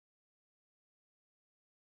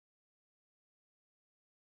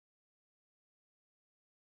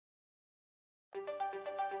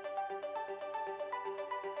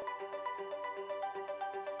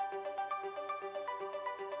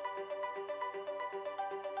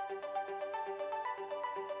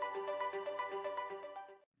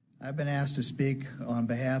I've been asked to speak on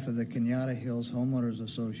behalf of the Kenyatta Hills Homeowners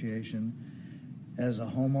Association as a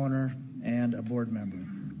homeowner and a board member.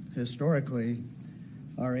 Historically,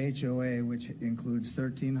 our HOA, which includes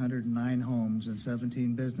 1,309 homes and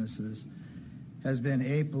 17 businesses, has been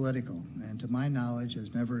apolitical and, to my knowledge,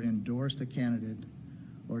 has never endorsed a candidate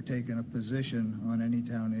or taken a position on any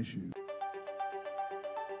town issue.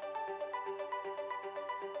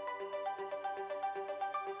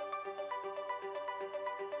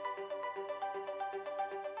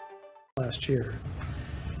 Last year.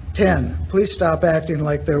 10, please stop acting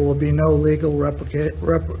like there will be no legal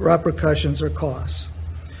repercussions or costs.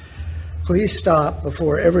 Please stop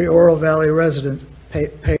before every Oro Valley resident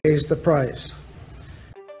pays the price.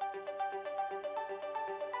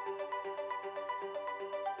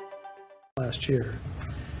 Last year.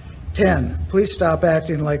 10, please stop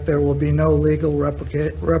acting like there will be no legal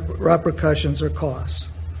repercussions or costs.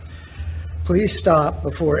 Please stop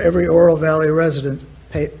before every Oro Valley resident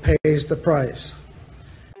pays the price.